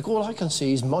 Warwick? All I can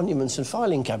see is monuments and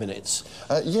filing cabinets.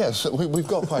 Yes, we've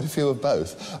got quite a few of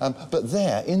both. But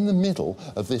there, in the middle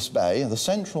of this bay, the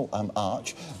central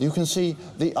arch, you can see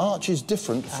the arch is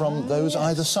different from those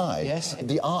either side. Yes.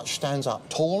 The arch stands up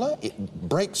taller, it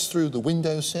breaks through the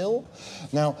windowsill.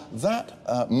 Now, that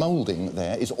moulding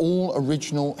there is all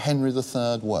original Henry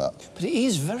III work. But it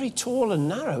is very tall and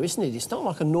narrow, isn't it? It's not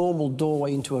like a normal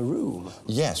doorway into a room.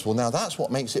 Yes, well, now that's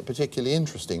what makes it particularly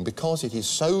interesting, because it is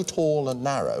so tall and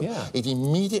narrow, it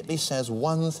immediately says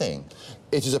one thing.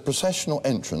 It is a processional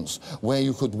entrance where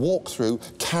you could walk through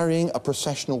carrying a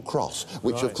processional cross,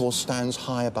 which, of course, stands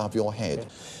high above your head.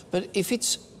 But if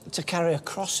it's to carry a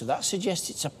cross, that suggests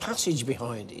it's a passage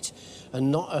behind it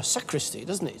and not a sacristy,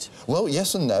 doesn't it? Well,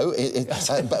 yes and no.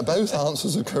 Both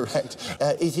answers are correct.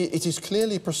 It is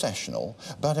clearly processional,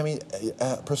 but, I mean,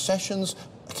 processions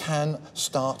can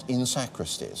start in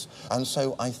sacristies. And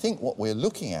so I think what we're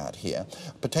looking at here,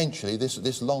 potentially,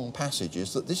 this long passage,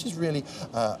 is that this is really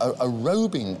a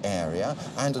robing area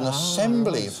and an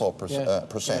assembly for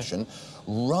procession,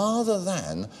 rather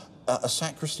than a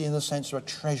sacristy in the sense of a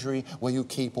treasury where you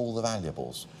keep all the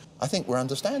valuables. I think we're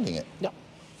understanding it. Yeah.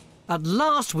 At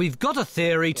last, we've got a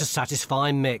theory to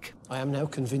satisfy Mick. I am now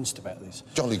convinced about this.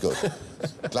 Jolly good.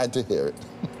 Glad to hear it.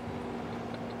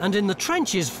 And in the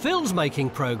trenches, Phil's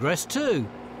making progress too.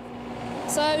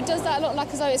 So does that look like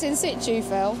as though it's in situ,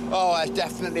 Phil? Oh, it's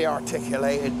definitely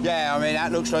articulated. Yeah, I mean,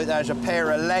 that looks like there's a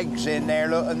pair of legs in there,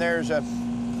 look, and there's a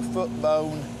foot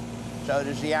bone. So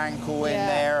there's the ankle in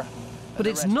there. But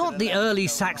it's not the early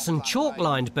Saxon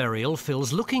chalk-lined burial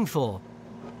Phil's looking for.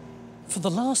 For the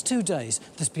last 2 days,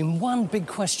 there's been one big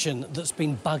question that's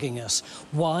been bugging us.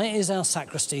 Why is our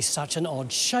sacristy such an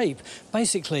odd shape?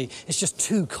 Basically, it's just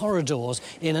 2 corridors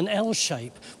in an L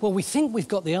shape. Well, we think we've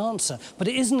got the answer, but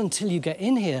it isn't until you get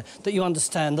in here that you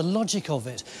understand the logic of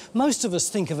it. Most of us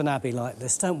think of an abbey like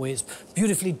this, don't we? It's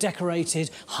beautifully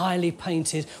decorated, highly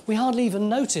painted. We hardly even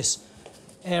notice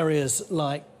areas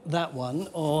like that one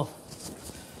or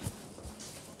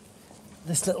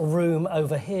this little room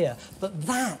over here. But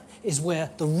that is where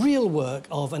the real work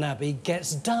of an abbey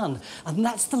gets done. And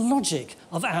that's the logic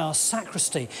of our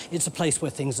sacristy. It's a place where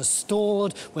things are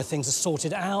stored, where things are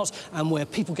sorted out, and where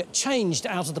people get changed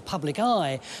out of the public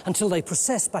eye until they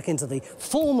process back into the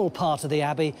formal part of the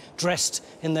abbey, dressed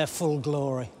in their full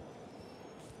glory.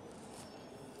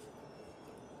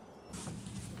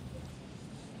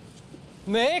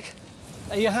 Mick,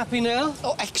 are you happy now?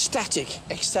 Oh, ecstatic,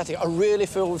 ecstatic. I really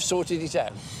feel we've sorted it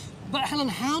out. But, Helen,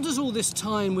 how does all this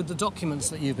tie in with the documents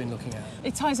that you've been looking at?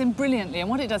 It ties in brilliantly, and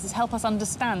what it does is help us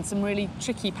understand some really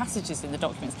tricky passages in the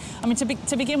documents. I mean,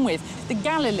 to begin with, the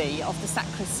Galilee of the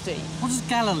sacristy. What does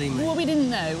Galilee mean? Well, we didn't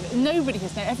know. Nobody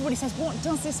has known. Everybody says, what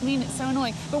does this mean? It's so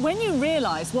annoying. But when you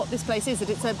realise what this place is, that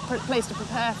it's a place to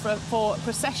prepare for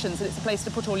processions, that it's a place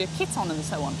to put all your kit on and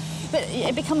so on, that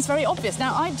it becomes very obvious.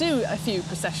 Now, I do a few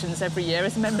processions every year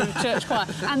as a member of the church choir,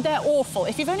 and they're awful.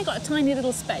 If you've only got a tiny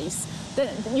little space, then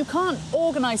you can't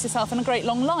organise yourself in a great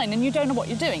long line and you don't know what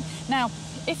you're doing. Now,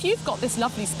 if you've got this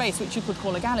lovely space, which you could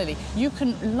call a Galilee, you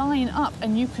can line up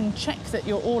and you can check that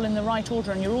you're all in the right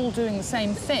order and you're all doing the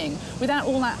same thing without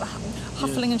all that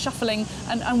huffling and shuffling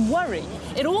and worry.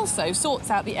 It also sorts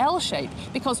out the L shape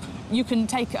because you can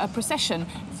take a procession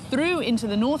through into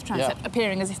the north transept,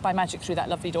 appearing as if by magic through that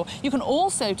lovely door. You can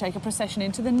also take a procession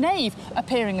into the nave,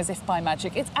 appearing as if by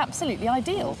magic. It's absolutely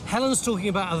ideal. Helen's talking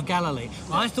about of Galilee.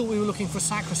 I thought we were looking for a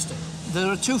sacristy. There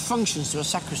are 2 functions to a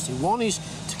sacristy. One is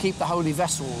to keep the holy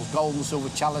vessels, gold and silver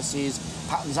chalices,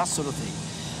 patterns, that sort of thing.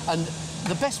 And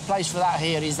the best place for that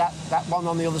here is that one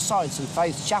on the other side, St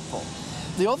Faith's Chapel.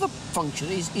 The other function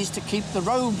is to keep the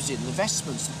robes in, the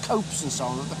vestments, the copes and so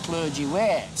on that the clergy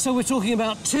wear. So we're talking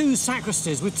about 2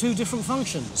 sacristies with 2 different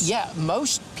functions? Yeah,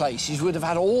 most places would have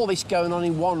had all this going on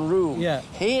in one room. Yeah.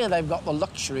 Here they've got the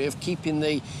luxury of keeping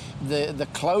the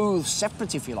clothes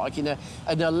separate, if you like, in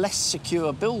a less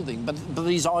secure building, but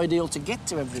it is ideal to get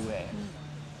to everywhere.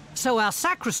 So our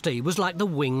sacristy was like the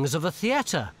wings of a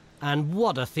theatre. And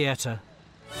what a theatre.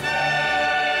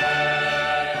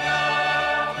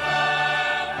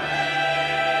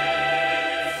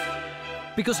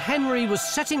 Because Henry was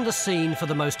setting the scene for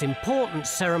the most important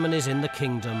ceremonies in the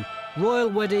kingdom: royal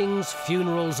weddings,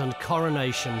 funerals and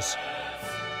coronations.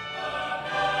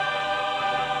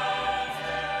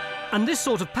 And this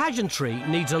sort of pageantry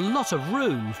needs a lot of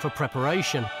room for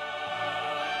preparation.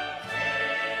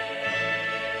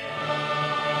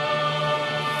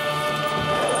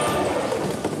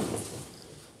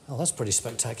 Oh, that's pretty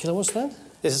spectacular. What's that?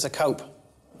 This is a cope,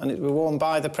 and it was worn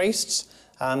by the priests,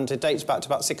 and it dates back to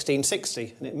about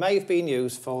 1660, and it may have been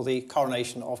used for the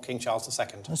coronation of King Charles II.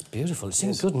 That's beautiful. It's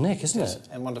in good nick, isn't it?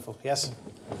 And wonderful, yes.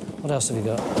 What else have you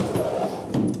got?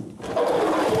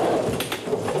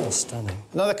 Oh, stunning.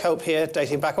 Another cope here,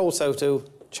 dating back also to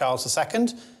Charles II,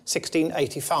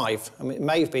 1685, and it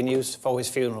may have been used for his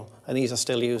funeral, and these are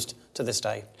still used to this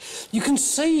day. You can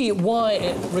see why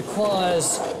it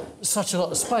requires such a lot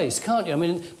of space, can't you? I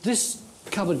mean, this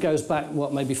cupboard goes back,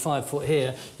 what, maybe 5 foot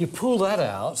here. You pull that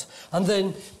out, and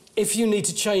then if you need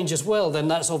to change as well, then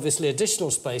that's obviously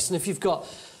additional space. And if you've got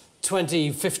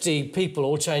 20, 50 people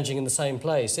all changing in the same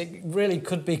place, it really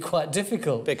could be quite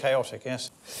difficult. A bit chaotic,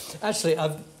 yes. Actually,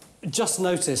 I've just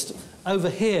noticed over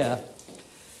here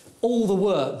all the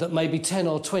work that maybe 10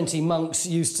 or 20 monks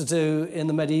used to do in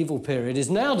the medieval period is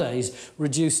nowadays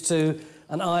reduced to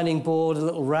an ironing board, a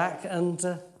little rack,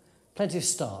 and plenty of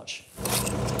starch.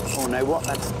 Oh, now what?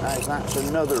 That's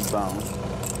another bone.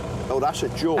 Oh, that's a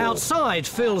jaw. Outside,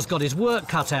 Phil's got his work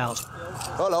cut out.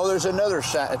 Hello, there's another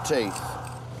set of teeth.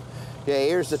 Yeah,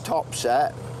 here's the top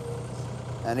set,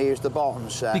 and here's the bottom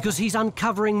set. Because he's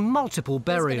uncovering multiple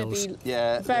burials.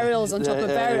 Yeah, burials on top of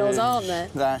burials, aren't there?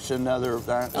 That's another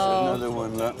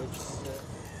one, look.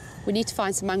 We need to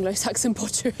find some Anglo-Saxon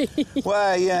pottery.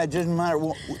 Well, yeah, it doesn't matter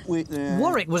what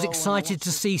Warwick was excited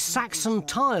to see Saxon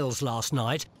tiles last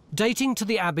night, dating to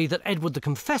the abbey that Edward the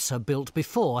Confessor built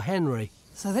before Henry.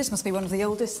 So this must be one of the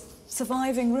oldest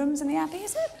surviving rooms in the abbey,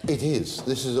 is it? It is.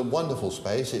 This is a wonderful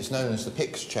space. It's known as the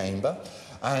Pyx Chamber,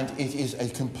 and it is a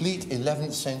complete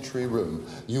 11th century room.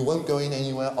 You won't go in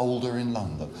anywhere older in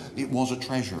London. It was a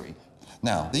treasury.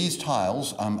 Now, these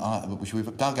tiles, which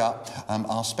we've dug up,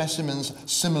 are specimens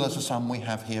similar to some we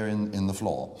have here in the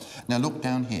floor. Now, look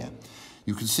down here.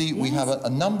 You can see we have a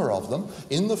number of them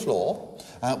in the floor,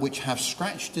 which have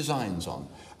scratched designs on.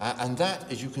 And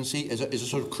that, as you can see, is a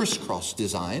sort of crisscross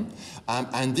design.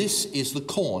 And this is the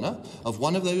corner of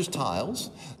one of those tiles.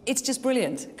 It's just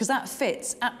brilliant, because that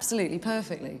fits absolutely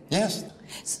perfectly. Yes.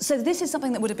 So this is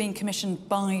something that would have been commissioned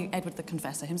by Edward the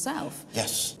Confessor himself.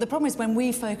 Yes. The problem is when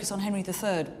we focus on Henry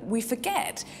III, we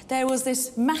forget there was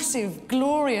this massive,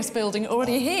 glorious building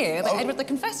already here that Edward the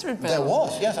Confessor had built. There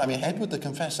was, yes. I mean, Edward the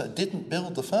Confessor didn't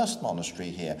build the first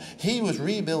monastery here. He was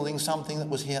rebuilding something that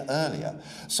was here earlier.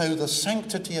 So the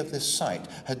sanctity of this site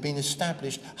had been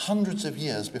established hundreds of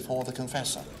years before the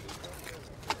Confessor.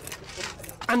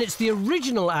 And it's the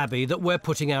original abbey that we're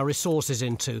putting our resources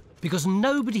into, because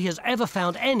nobody has ever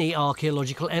found any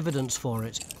archaeological evidence for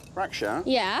it. Raksha?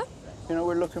 Yeah? You know,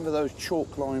 we're looking for those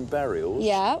chalk-lined burials.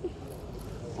 Yeah.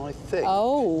 I think...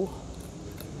 Oh.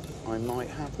 I might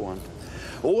have one.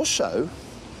 Also,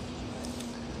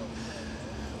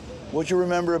 what do you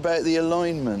remember about the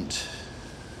alignment?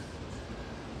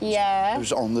 Yeah. It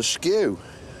was on the skew.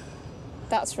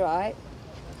 That's right.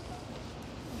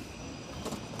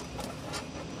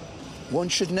 One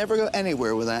should never go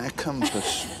anywhere without a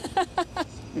compass.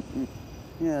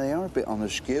 Yeah, they are a bit on the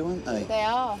skew, aren't they? They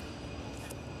are.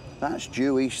 That's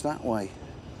due east that way.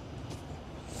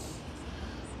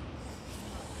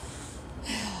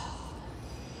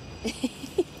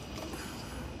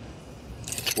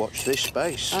 Watch this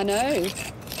space. I know.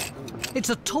 It's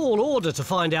a tall order to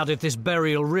find out if this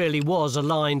burial really was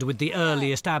aligned with the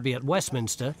earliest abbey at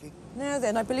Westminster. Now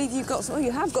then, I believe you've got some... Oh,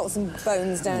 you have got some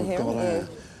bones down here, haven't you?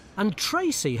 And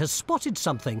Tracy has spotted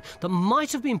something that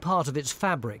might have been part of its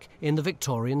fabric in the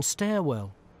Victorian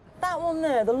stairwell. That one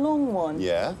there, the long one.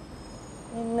 Yeah?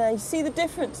 And you see the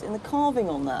difference in the carving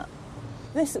on that?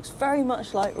 This looks very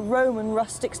much like Roman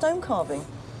rustic stone carving.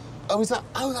 Oh, is that...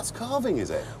 Oh, that's carving,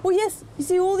 is it? Well, yes. You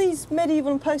see all these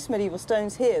medieval and post-medieval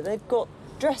stones here, they've got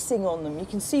dressing on them. You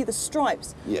can see the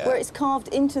stripes where it's carved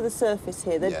into the surface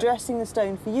here. They're dressing the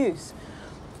stone for use.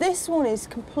 This one is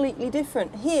completely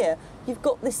different. Here, you've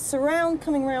got this surround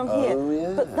coming around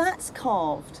here, but that's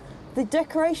carved. The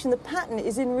decoration, the pattern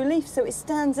is in relief, so it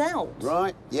stands out.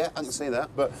 Right, yeah, I can see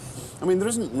that. But, I mean, there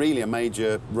isn't really a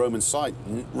major Roman site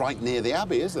right near the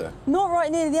Abbey, is there? Not right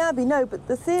near the Abbey, no, but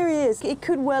the theory is it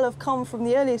could well have come from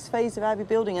the earliest phase of Abbey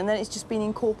building and then it's just been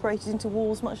incorporated into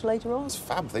walls much later on. It's a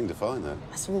fab thing to find, though.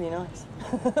 That's really nice.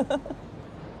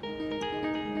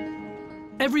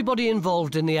 Everybody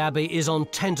involved in the Abbey is on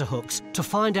tenterhooks to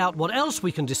find out what else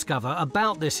we can discover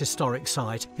about this historic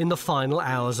site in the final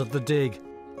hours of the dig.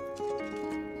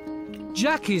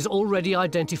 Jackie's already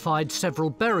identified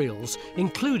several burials,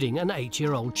 including an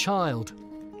 8-year-old child.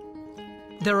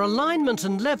 Their alignment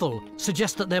and level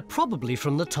suggest that they're probably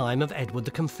from the time of Edward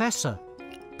the Confessor.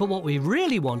 But what we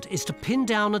really want is to pin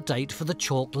down a date for the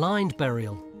chalk-lined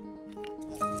burial.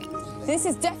 This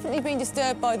has definitely been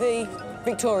disturbed by the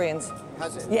Victorians.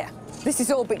 Has it? Yeah. This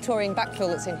is all Victorian backfill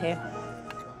that's in here.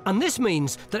 And this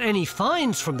means that any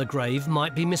finds from the grave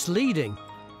might be misleading.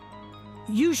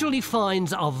 Usually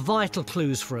finds are vital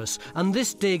clues for us, and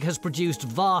this dig has produced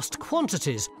vast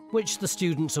quantities, which the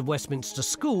students of Westminster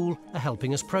School are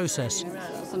helping us process.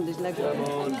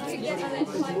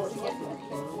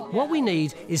 What we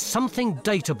need is something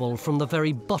dateable from the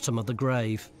very bottom of the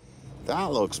grave.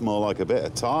 That looks more like a bit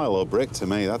of tile or brick to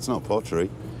me. That's not pottery.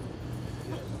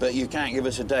 But you can't give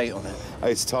us a date on it.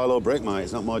 It's tile or brick, mate.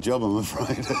 It's not my job, I'm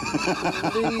afraid.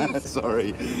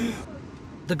 Sorry.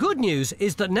 The good news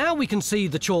is that now we can see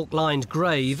the chalk-lined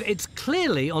grave, it's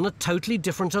clearly on a totally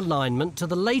different alignment to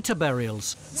the later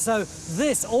burials. So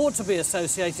this ought to be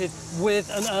associated with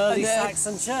an early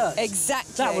Saxon church.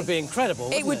 Exactly. That would be incredible,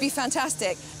 wouldn't it? It would be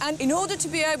fantastic. And in order to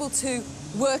be able to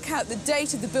work out the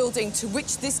date of the building to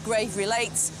which this grave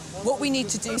relates, what we need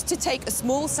to do is to take a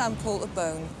small sample of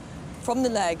bone from the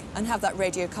leg and have that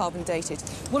radiocarbon dated.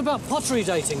 What about pottery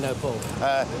dating, though, Paul?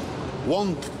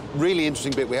 One really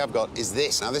interesting bit we have got is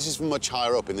this. Now, this is from much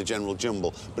higher up in the general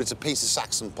jumble, but it's a piece of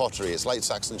Saxon pottery. It's late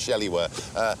Saxon shellyware,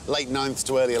 late 9th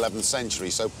to early 11th century,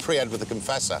 so pre-Edward the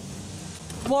Confessor.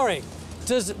 Warwick,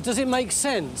 does it make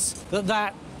sense that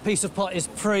that piece of plot is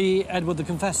pre-Edward the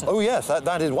Confessor. Oh yes,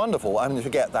 that is wonderful. I mean, to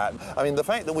get that. I mean, the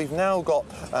fact that we've now got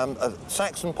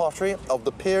Saxon pottery of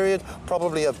the period,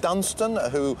 probably of Dunstan,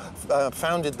 who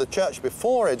founded the church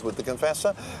before Edward the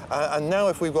Confessor, and now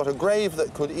if we've got a grave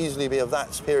that could easily be of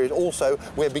that period also,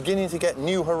 we're beginning to get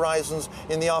new horizons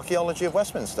in the archaeology of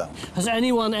Westminster. Has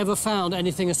anyone ever found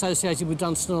anything associated with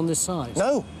Dunstan on this site?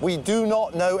 No, we do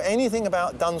not know anything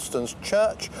about Dunstan's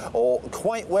church or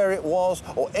quite where it was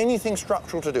or anything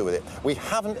structural to do with it. We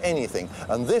haven't anything,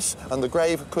 and this and the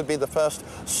grave could be the first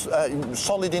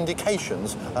solid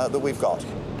indications that we've got.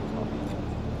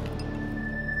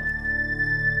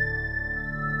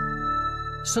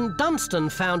 St Dunstan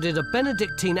founded a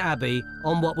Benedictine abbey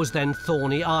on what was then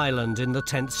Thorney Island in the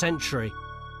 10th century.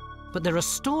 But there are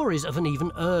stories of an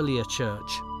even earlier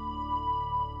church.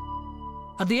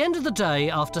 At the end of the day,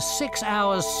 after 6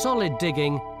 hours solid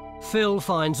digging, Phil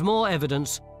finds more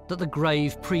evidence that the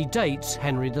grave predates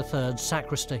Henry III's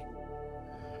sacristy.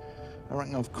 I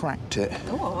reckon I've cracked it.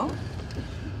 Go on.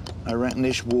 I reckon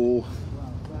this wall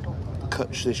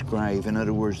cuts this grave. In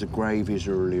other words, the grave is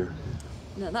earlier.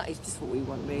 No, that is just what we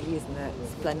want, really, isn't it?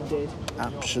 Splendid.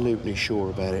 Absolutely sure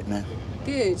about it now.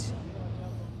 Good.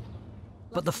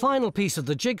 But the final piece of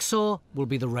the jigsaw will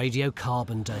be the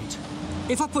radiocarbon date.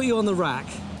 If I put you on the rack,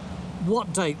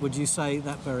 what date would you say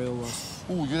that burial was?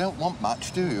 Oh, you don't want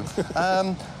much, do you?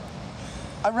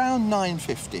 Around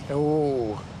 950.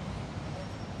 Oh.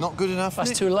 Not good enough?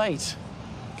 That's too late.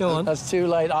 Go on. That's too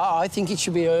late. I think it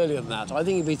should be earlier than that. I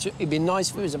think it'd be nice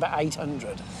if it was about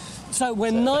 800. So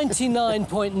we're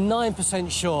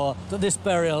 99.9% sure that this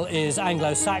burial is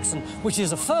Anglo-Saxon, which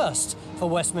is a first for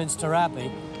Westminster Abbey.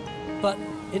 But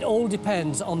it all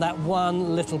depends on that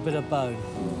one little bit of bone.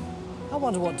 I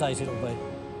wonder what date it'll be.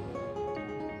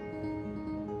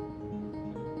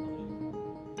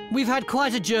 We've had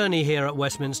quite a journey here at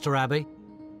Westminster Abbey.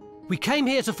 We came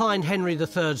here to find Henry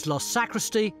III's lost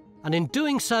sacristy, and in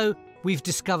doing so, we've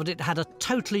discovered it had a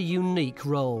totally unique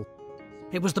role.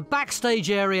 It was the backstage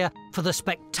area for the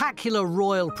spectacular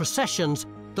royal processions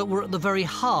that were at the very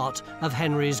heart of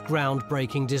Henry's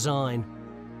groundbreaking design.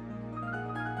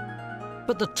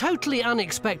 But the totally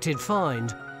unexpected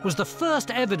find was the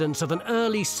first evidence of an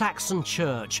early Saxon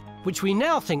church, which we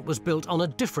now think was built on a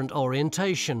different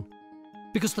orientation.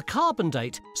 Because the carbon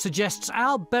date suggests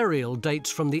our burial dates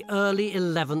from the early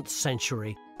 11th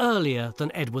century, earlier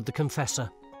than Edward the Confessor.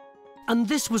 And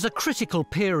this was a critical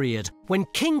period when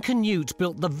King Canute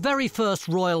built the very first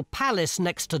royal palace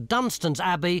next to Dunstan's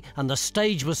Abbey, and the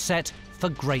stage was set for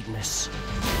greatness.